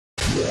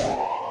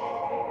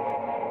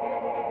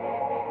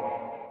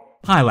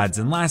Hi lads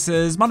and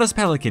lasses, Modest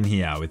Pelican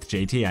here with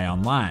GTA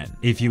Online.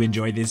 If you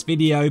enjoyed this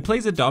video,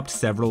 please adopt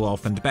several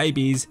orphaned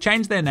babies,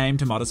 change their name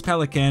to Modest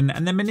Pelican,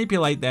 and then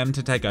manipulate them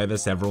to take over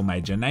several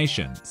major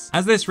nations,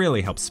 as this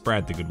really helps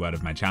spread the good word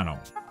of my channel.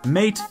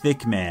 Meet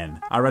Thick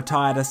Man, a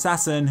retired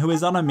assassin who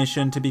is on a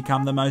mission to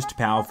become the most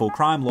powerful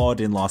crime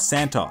lord in Los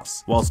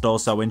Santos, whilst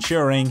also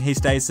ensuring he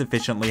stays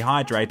sufficiently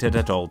hydrated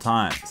at all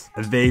times.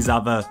 These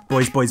are the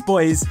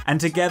boys, and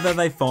together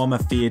they form a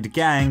feared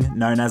gang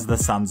known as the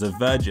Sons of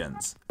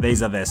Virgins.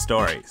 These are their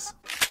stories.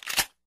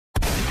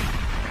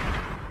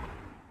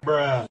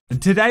 Bruh.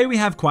 Today we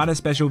have quite a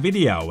special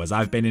video as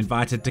I've been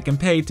invited to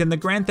compete in the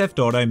Grand Theft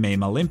Auto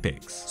Meme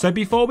Olympics. So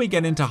before we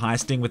get into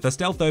heisting with the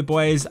Stealtho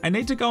boys, I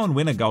need to go and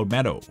win a gold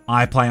medal.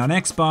 I play on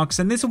Xbox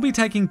and this will be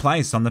taking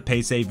place on the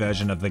PC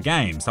version of the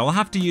game, so I'll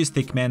have to use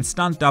Thick Man's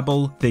stunt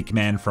double, Thick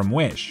Man from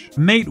Wish.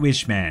 Meet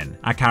Wishman,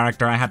 a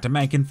character I had to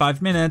make in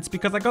 5 minutes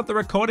because I got the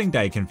recording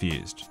day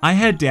confused. I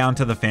head down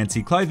to the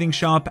fancy clothing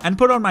shop and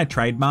put on my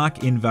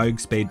trademark In Vogue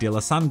speed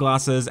dealer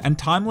sunglasses and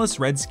timeless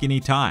red skinny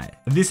tie.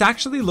 This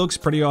actually looks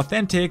pretty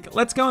authentic.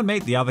 Let's go and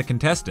meet the other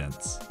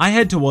contestants. I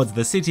head towards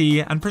the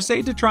city and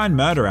proceed to try and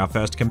murder our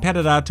first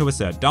competitor to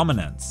assert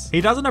dominance. He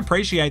doesn't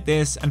appreciate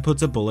this and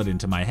puts a bullet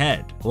into my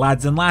head.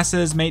 Lads and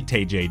lasses, meet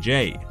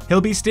TGG.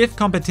 He'll be stiff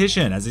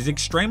competition as he's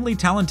extremely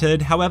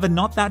talented, however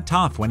not that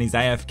tough when he's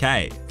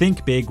AFK.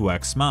 Think big,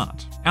 work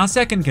smart. Our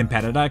second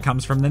competitor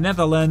comes from the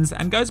Netherlands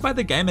and goes by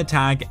the gamer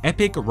tag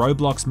Epic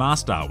Roblox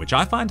Master, which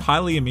I find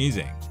highly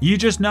amusing. You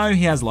just know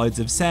he has loads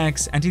of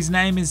sex and his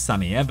name is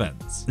Sunny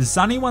Evans.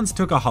 Sunny once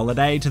took a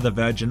holiday to the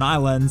Virgin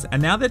Islands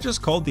and now they're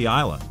just called the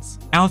Islands.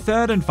 Our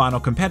third and final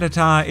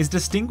competitor is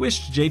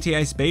distinguished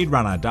GTA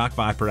speedrunner Dark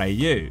Viper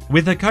AU.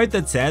 With a coat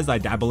that says I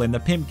dabble in the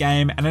pimp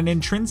game and an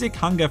intrinsic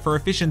hunger for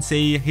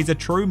efficiency, he's a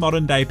true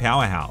modern day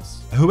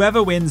powerhouse.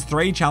 Whoever wins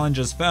 3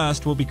 challenges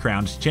first will be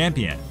crowned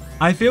champion.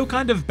 I feel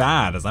kind of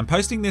bad as I'm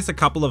posting this a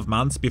couple of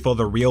months before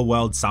the real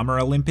world Summer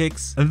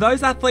Olympics.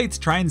 Those athletes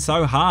train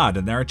so hard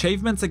and their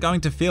achievements are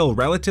going to feel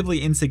relatively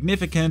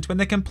insignificant when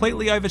they're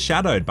completely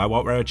overshadowed by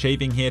what we're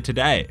achieving here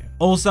today.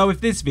 Also, if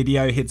this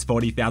video hits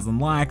 40,000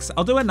 likes,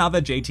 I'll do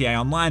another GTA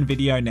Online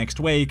video next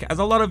week as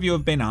a lot of you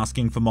have been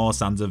asking for more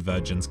Sons of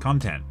Virgins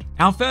content.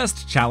 Our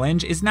first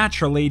challenge is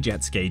naturally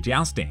jet ski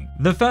jousting.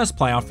 The first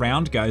playoff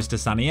round goes to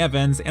Sunny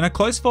Evans in a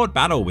close fought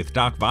battle with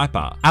Dark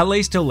Viper. At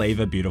least he'll leave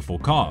a beautiful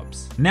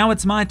corpse. Now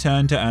it's my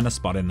turn to earn a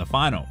spot in the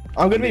final.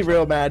 I'm gonna be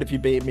real mad if you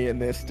beat me in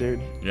this,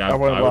 dude. Yeah, I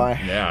won't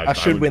lie. Yeah, I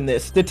should win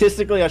this.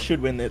 Statistically, I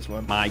should win this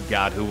one. My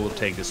God, who will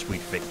take the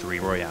sweet victory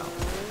royale?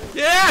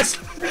 Yes!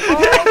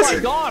 Oh my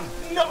God!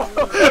 No!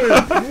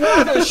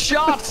 What a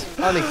shot!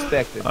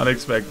 Unexpected.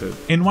 Unexpected.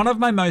 In one of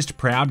my most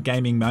proud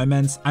gaming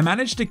moments, I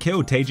managed to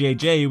kill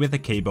TGG with a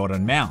keyboard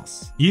and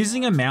mouse.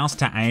 Using a mouse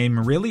to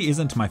aim really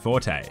isn't my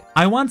forte.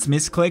 I once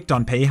misclicked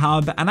on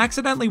P-Hub and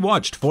accidentally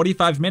watched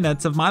 45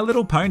 minutes of My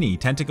Little Pony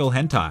tentacle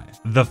hentai.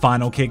 The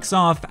final kicks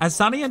off as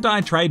Sunny and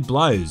I trade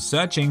blows,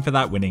 searching for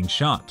that winning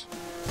shot.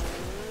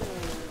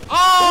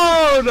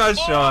 Oh, nice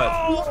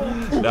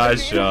shot.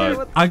 Nice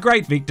shot. A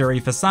great victory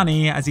for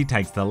Sunny as he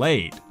takes the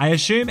lead. I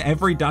assume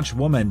every Dutch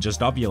woman just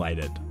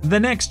ovulated. The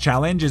next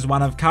challenge is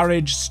one of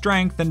courage,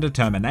 strength, and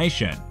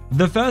determination.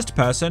 The first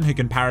person who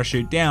can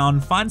parachute down,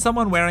 find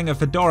someone wearing a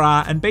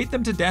fedora, and beat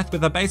them to death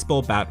with a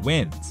baseball bat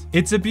wins.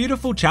 It's a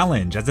beautiful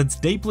challenge as it's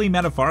deeply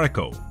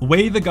metaphorical.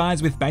 We, the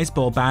guys with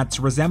baseball bats,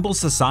 resemble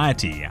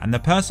society, and the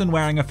person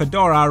wearing a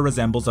fedora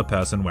resembles a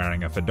person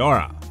wearing a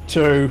fedora.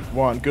 2,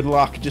 1. Good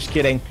luck. Just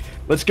kidding.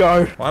 Let's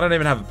go. Well, I don't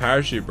even have a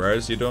parachute, bro,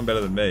 so you're doing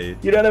better than me.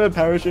 You don't have a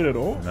parachute at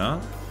all?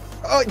 No?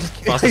 Oh,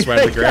 Fastest way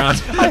to the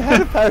ground. I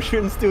had a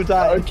parachute and still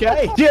died.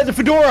 Okay. Yeah, the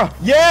fedora.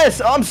 Yes,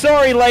 I'm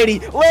sorry, lady.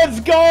 Let's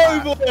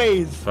go,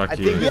 boys. Fuck I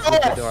you. think this is the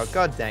fedora.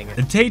 God dang it.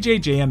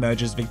 TGG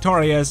emerges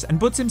victorious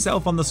and puts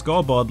himself on the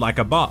scoreboard like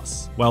a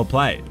boss. Well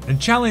played.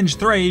 Challenge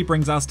 3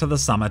 brings us to the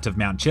summit of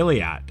Mount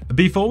Chiliad.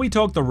 Before we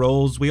talk the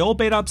rules, we all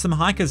beat up some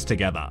hikers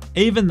together.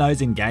 Even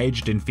those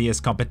engaged in fierce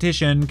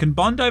competition can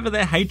bond over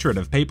their hatred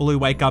of people who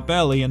wake up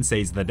early and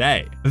seize the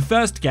day. The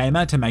first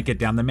gamer to make it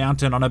down the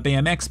mountain on a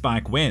BMX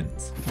bike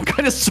wins. What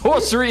kind of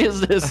sorcery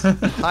is this?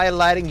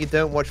 Highlighting you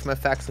don't watch my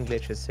Facts and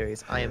Glitches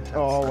series. I am.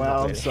 Oh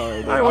wow, I'm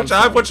sorry.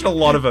 I've watched a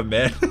lot of them,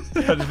 man.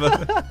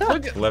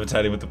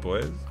 Levitating with the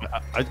boys.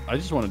 I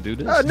just want to do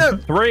this. Oh no!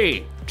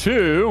 3,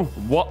 2,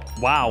 what?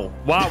 Wow.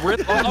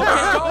 Really?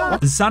 Oh,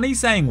 okay, Sunny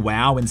saying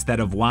wow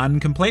instead of one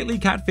completely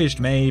catfished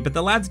me, but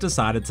the lads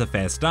decide it's a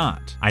fair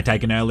start. I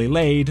take an early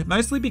lead,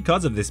 mostly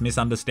because of this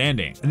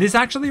misunderstanding. This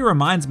actually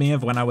reminds me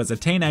of when I was a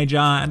teenager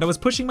and I was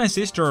pushing my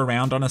sister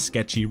around on a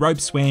sketchy rope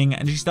swing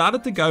and she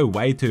started to go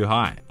way too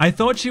high. I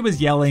thought she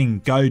was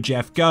yelling, "Go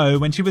Jeff, go,"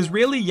 when she was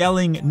really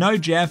yelling, "No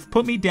Jeff,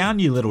 put me down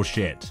you little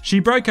shit." She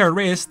broke her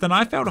wrist and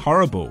I felt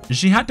horrible.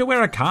 She had to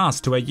wear a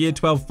cast to her year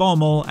 12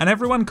 formal and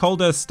everyone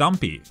called her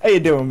Stumpy. How you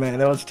doing, man?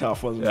 That was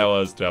tough, wasn't it? That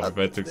was tough. We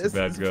both took some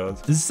bad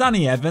scores.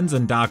 Sunny Evans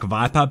and Dark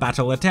Viper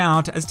battle it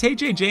out as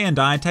TGG and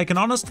I take an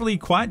honestly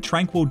quite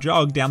tranquil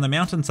jog down the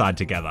mountainside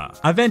together.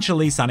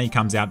 Eventually, Sunny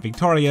comes out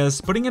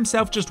victorious, putting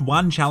himself just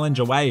one challenge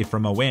away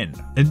from a win.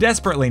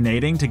 Desperately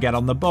needing to get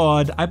on the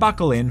board, I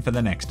buckle in for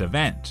the next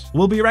event.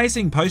 We'll be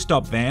racing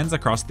post-op vans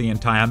across the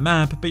entire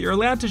map, but you're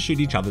allowed to shoot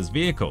each other's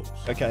vehicles.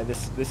 Okay,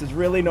 this is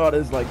really not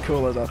as like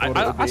cool as I thought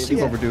it would be. I see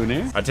what we're doing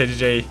here. Alright,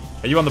 TGG,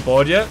 are you on the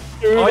board yet?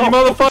 Oh, you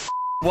motherfucker!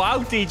 Wow,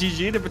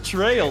 DGG, the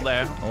betrayal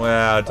there.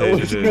 Wow, It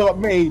was TGG. not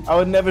me. I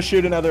would never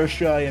shoot another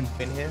Australian.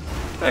 In here.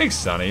 Thanks,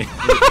 Sonny.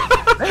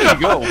 There you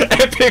go.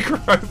 Epic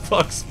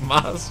Roblox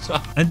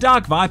master. And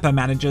Dark Viper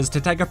manages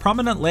to take a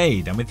prominent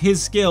lead, and with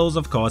his skills,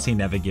 of course, he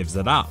never gives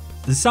it up.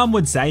 Some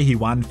would say he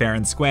won fair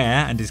and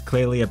square and is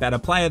clearly a better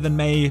player than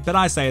me, but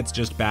I say it's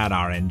just bad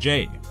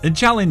RNG.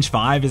 Challenge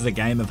 5 is a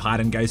game of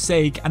hide and go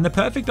seek and the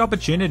perfect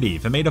opportunity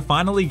for me to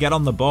finally get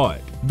on the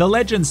board. The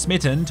legend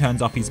Smitten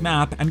turns off his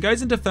map and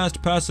goes into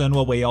first person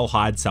while we all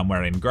hide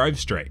somewhere in Grove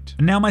Street.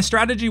 Now my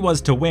strategy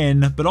was to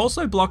win, but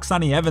also block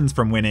Sunny Evans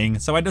from winning,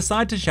 so I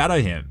decide to shadow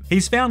him.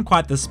 He's found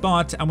quite the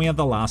spot and we have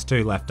the last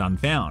two left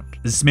unfound.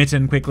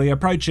 Smitten quickly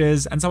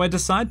approaches, and so I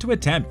decide to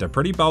attempt a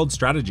pretty bold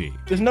strategy.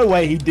 There's no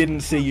way he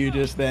didn't see you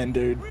just then,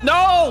 dude.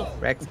 No!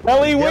 Rex.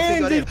 Ellie you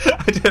wins!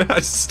 definitely got him. I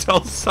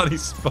stole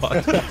Sonny's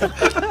spot.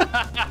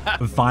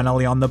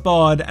 Finally on the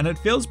board, and it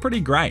feels pretty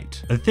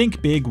great.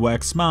 Think big,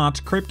 work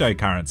smart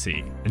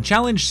cryptocurrency.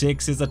 Challenge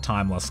 6 is a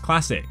timeless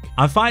classic.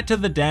 A fight to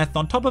the death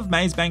on top of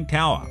Maze Bank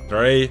Tower.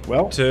 3,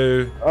 Well,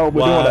 2, oh,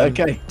 we're 1. doing it,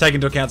 okay. Take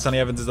into account Sonny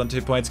Evans is on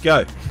 2 points.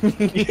 Go.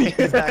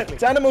 Exactly.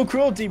 It's animal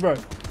cruelty, bro.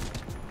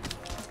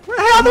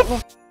 How the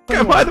f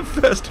am I the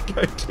first to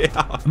go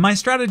down? My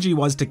strategy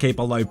was to keep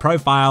a low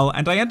profile,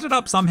 and I ended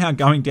up somehow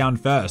going down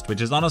first, which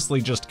is honestly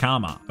just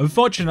karma.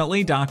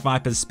 Unfortunately, Dark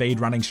Viper's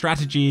speedrunning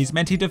strategies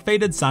meant he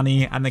defeated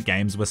Sunny and the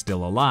games were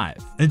still alive.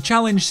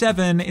 Challenge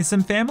 7 is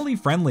some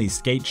family-friendly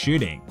skeet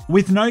shooting.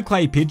 With no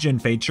clay pigeon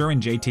feature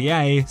in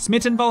GTA,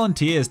 Smitten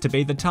volunteers to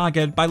be the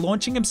target by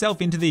launching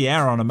himself into the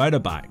air on a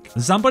motorbike.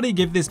 Somebody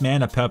give this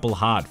man a purple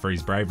heart for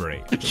his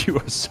bravery. You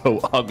are so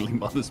ugly,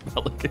 Modest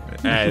Pelican.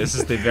 Hey, this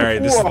is the very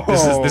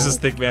this is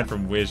Thick Man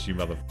from Wish, you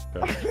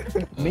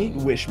motherfucker. Meet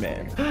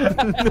Wishman.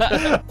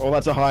 Oh,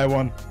 that's a high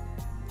one.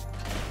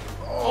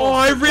 Oh,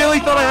 I really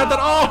thought I had that.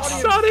 Oh,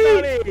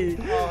 Sonny!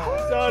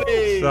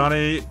 Sonny!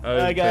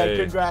 Sonny, okay.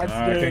 Congrats,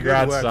 dude.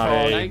 Congrats, Good work,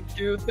 Sonny. Thank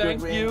you,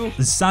 thank you.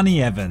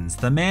 Sunny Evans,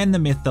 the man, the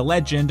myth, the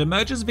legend,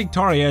 emerges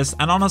victorious,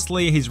 and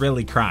honestly, he's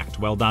really cracked.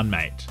 Well done,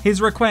 mate.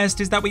 His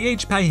request is that we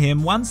each pay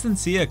him one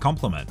sincere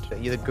compliment.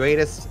 You're the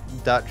greatest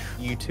Dutch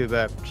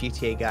YouTuber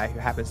GTA guy who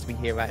happens to be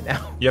here right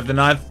now. You have the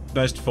 9th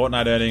most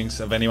Fortnite earnings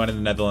of anyone in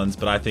the Netherlands,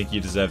 but I think you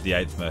deserve the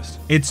 8th most.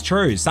 It's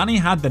true, Sunny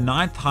had the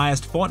 9th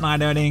highest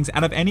Fortnite earnings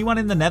out of anyone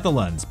in the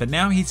Netherlands, but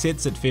now he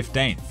sits at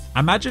 15th.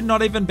 Imagine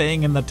not even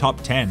being in the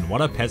top 10,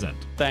 what a peasant.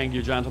 Thank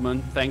you,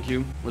 gentlemen. Thank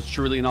you. It was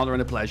truly an honor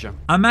and a pleasure.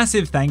 A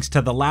massive thanks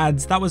to the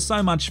lads, that was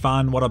so much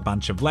fun, what a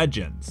bunch of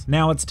legends.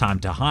 Now it's time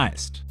to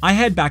heist. I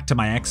head back to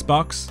my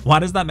Xbox. Why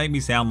does that make me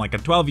sound like a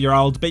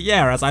 12-year-old? But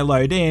yeah, as I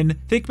load in,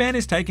 Thickman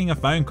is taking a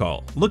phone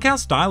call. Look how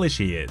stylish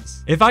he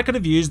is. If I could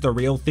have used the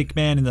real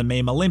Thickman in the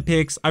meme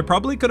Olympics, I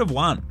probably could have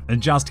won.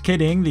 Just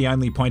kidding, the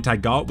only point I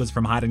got was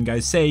from hide and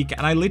go seek,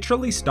 and I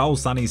literally stole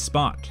Sunny's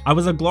spot. I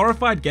was a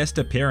glorified guest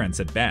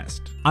appearance at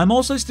best. I'm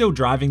also still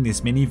driving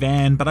this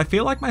minivan, but I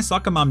feel like my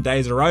soccer mum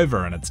days are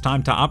over and it's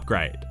time to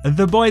upgrade.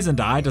 The boys and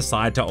I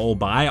decide to all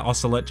buy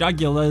Ocelot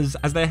Jugulars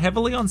as they're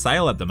heavily on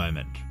sale at the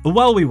moment.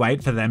 While we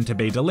wait for them to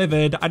be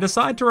delivered, I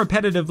decide to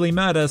repetitively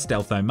murder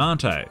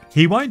Stealthomato.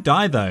 He won't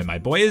die though, my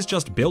boy is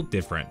just built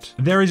different.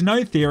 There is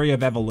no theory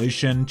of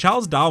evolution,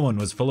 Charles Darwin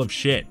was full of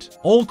shit.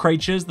 All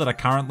creatures that are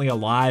currently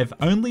alive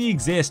only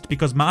exist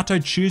because Mato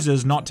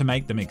chooses not to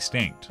make them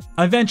extinct.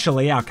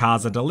 Eventually our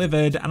cars are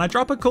delivered and I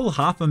drop a cool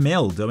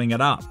 $500,000 doing it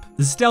up.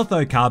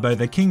 Stealtho Carbo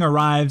the King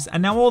arrives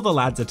and now all the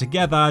lads are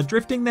together,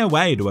 drifting their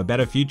way to a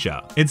better future.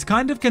 It's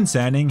kind of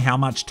concerning how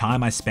much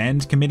time I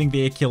spend committing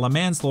vehicular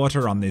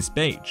manslaughter on this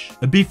beach.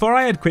 Before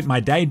I had quit my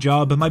day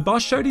job, my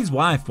boss showed his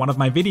wife one of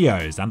my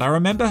videos and I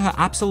remember her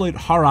absolute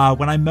horror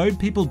when I mowed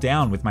people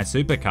down with my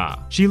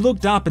supercar. She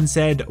looked up and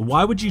said,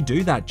 "Why would you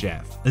do that,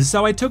 Jeff?"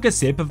 So I took a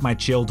sip of my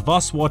chilled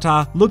Voss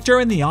water, looked her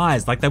in the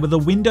eyes like they were the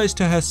windows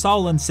to her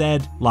soul and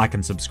said, "Like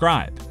and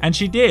subscribe." And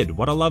she did,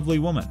 what a lovely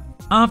woman.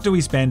 After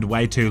we spend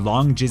way too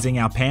long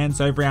jizzing our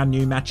pants over our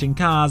new matching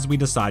cars, we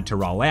decide to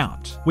roll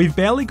out. We've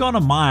barely gone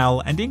a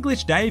mile and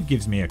English Dave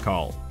gives me a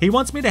call. He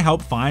wants me to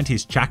help find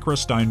his chakra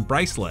stone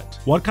bracelet.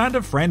 What kind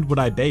of friend would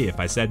I be if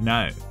I said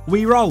no?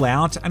 We roll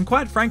out and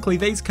quite frankly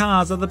these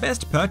cars are the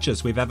best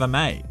purchase we've ever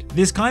made.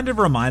 This kind of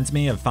reminds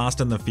me of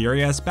Fast and the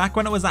Furious back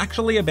when it was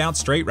actually about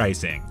street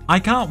racing. I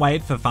can't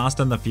wait for Fast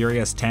and the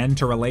Furious 10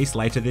 to release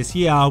later this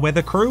year, where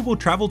the crew will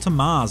travel to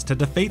Mars to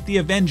defeat the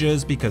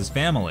Avengers because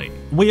family.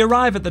 We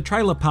arrive at the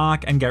trailer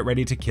park and get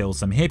ready to kill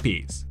some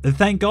hippies.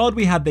 Thank God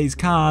we had these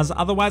cars,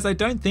 otherwise I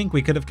don't think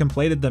we could have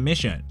completed the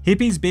mission.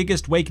 Hippie's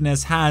biggest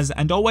weakness has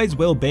and always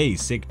will be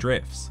sick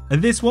drifts.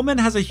 This woman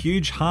has a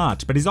huge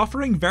heart, but is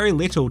offering very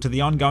little to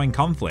the ongoing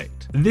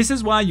conflict. This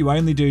is why you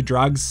only do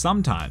drugs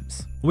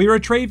sometimes. We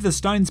retrieve the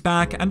stones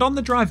back, and on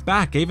the drive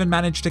back even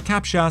managed to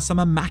capture some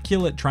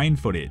immaculate train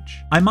footage.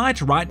 I might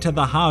write to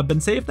the hub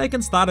and see if they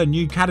can start a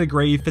new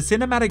category for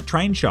cinematic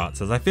train shots,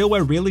 as I feel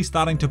we're really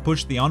starting to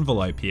push the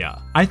envelope here.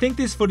 I think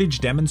this footage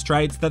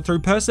demonstrates that through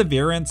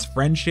perseverance,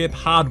 friendship,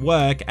 hard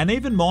work, and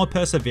even more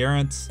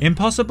perseverance,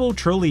 impossible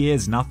truly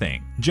is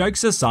nothing.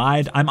 Jokes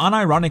aside, I'm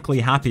unironically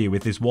happy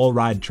with this wall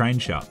ride train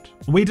shot.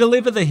 We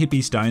deliver the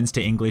hippie stones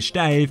to English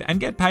Dave and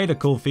get paid a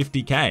cool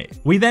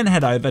 50k. We then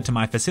head over to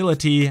my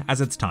facility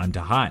as it's time to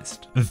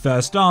heist.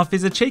 First off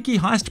is a cheeky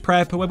heist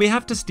prep where we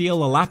have to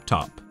steal a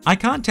laptop. I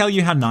can't tell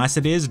you how nice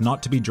it is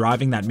not to be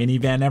driving that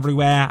minivan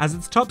everywhere, as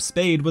its top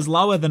speed was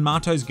lower than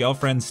Marto's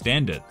girlfriend's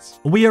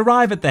standards. We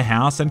arrive at the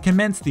house and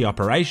commence the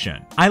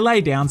operation. I lay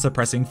down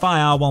suppressing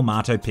fire while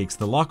Marto picks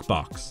the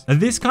lockbox.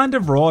 This kind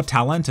of raw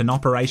talent and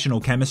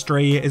operational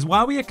chemistry is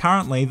why we are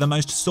currently the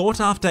most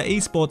sought after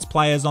esports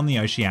players on the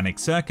Oceanic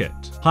circuit.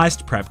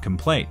 Heist prep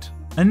complete.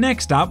 And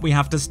next up, we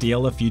have to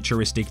steal a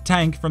futuristic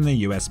tank from the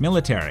US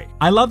military.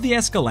 I love the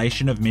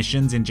escalation of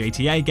missions in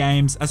GTA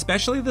games,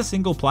 especially the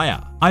single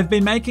player. I've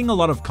been making a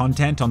lot of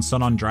content on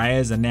San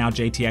Andreas and now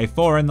GTA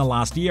 4 in the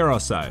last year or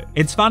so.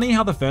 It's funny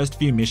how the first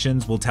few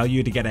missions will tell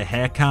you to get a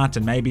haircut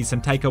and maybe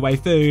some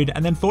takeaway food,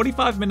 and then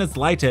 45 minutes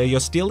later you're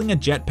stealing a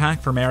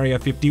jetpack from Area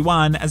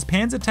 51 as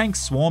panzer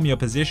tanks swarm your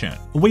position.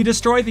 We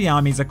destroy the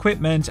army's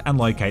equipment and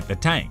locate the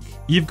tank.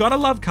 You've gotta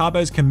love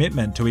Carbo's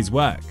commitment to his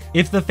work.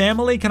 If the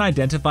family can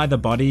identify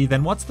the body,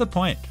 then what's the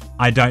point?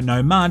 I don't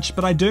know much,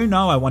 but I do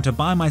know I want to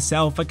buy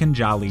myself a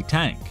Kanjali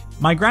tank.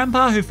 My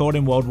grandpa, who fought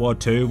in World War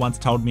II, once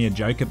told me a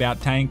joke about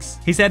tanks.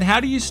 He said,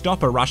 "How do you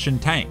stop a Russian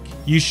tank?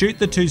 You shoot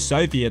the two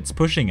Soviets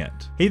pushing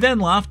it." He then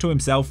laughed to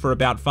himself for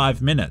about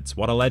 5 minutes.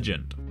 What a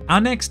legend. Our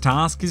next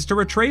task is to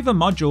retrieve a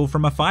module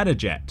from a fighter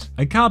jet.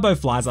 A Carbo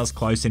flies us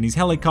close in his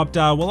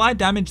helicopter while I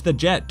damage the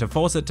jet to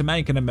force it to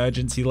make an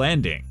emergency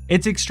landing.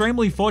 It's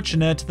extremely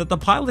fortunate that the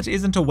pilot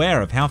isn't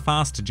aware of how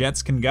fast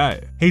jets can go.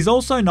 He's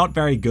also not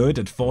very good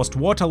at forced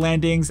water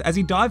landings, as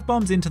he dive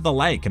bombs into the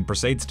lake and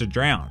proceeds to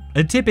drown.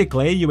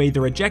 Typically, you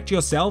either eject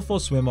yourself or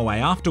swim away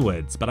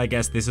afterwards, but I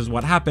guess this is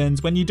what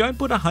happens when you don't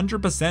put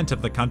 100%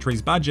 of the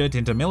country's budget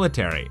into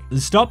military.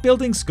 Stop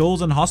building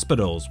schools and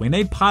hospitals. We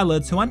need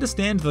pilots who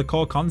understand the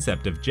core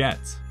concept of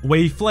jets.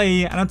 We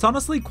flee, and it's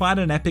honestly quite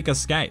an epic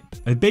escape.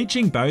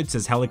 Beaching boats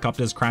as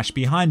helicopters crash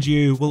behind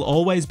you will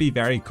always be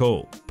very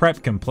cool.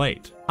 Prep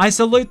complete. I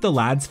salute the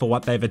lads for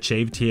what they've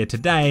achieved here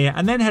today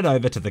and then head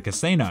over to the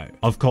casino.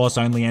 Of course,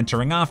 only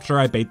entering after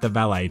I beat the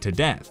valet to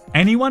death.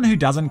 Anyone who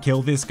doesn't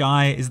kill this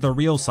guy is the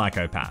real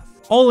psychopath.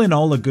 All in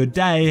all, a good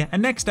day,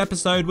 and next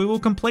episode we will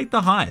complete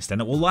the heist and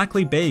it will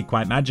likely be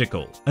quite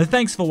magical.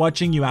 Thanks for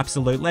watching, you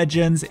absolute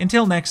legends.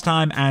 Until next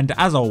time, and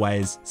as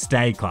always,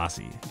 stay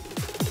classy.